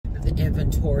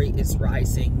inventory is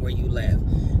rising where you live.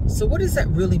 So what does that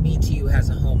really mean to you as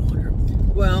a homeowner?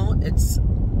 Well, it's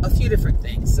a few different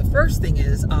things. The first thing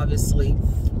is, obviously,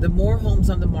 the more homes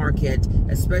on the market,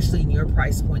 especially in your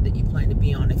price point that you plan to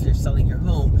be on if you're selling your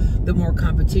home, the more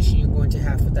competition you're going to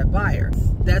have with that buyer.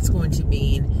 That's going to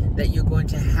mean that you're going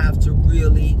to have to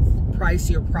really price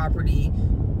your property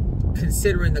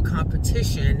considering the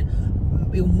competition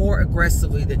more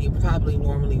aggressively than you probably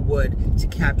normally would to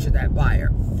capture that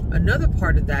buyer. Another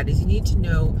part of that is you need to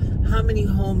know how many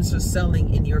homes are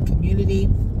selling in your community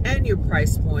and your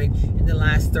price point in the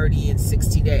last 30 and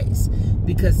 60 days,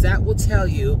 because that will tell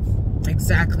you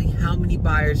exactly how many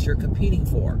buyers you're competing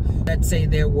for. Let's say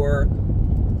there were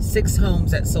 6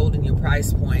 homes that sold in your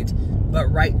price point,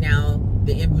 but right now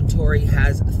the inventory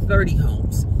has 30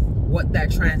 homes. What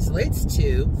that translates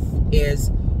to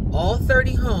is all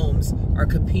 30 homes are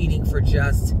competing for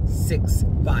just 6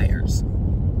 buyers.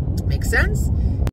 Make sense?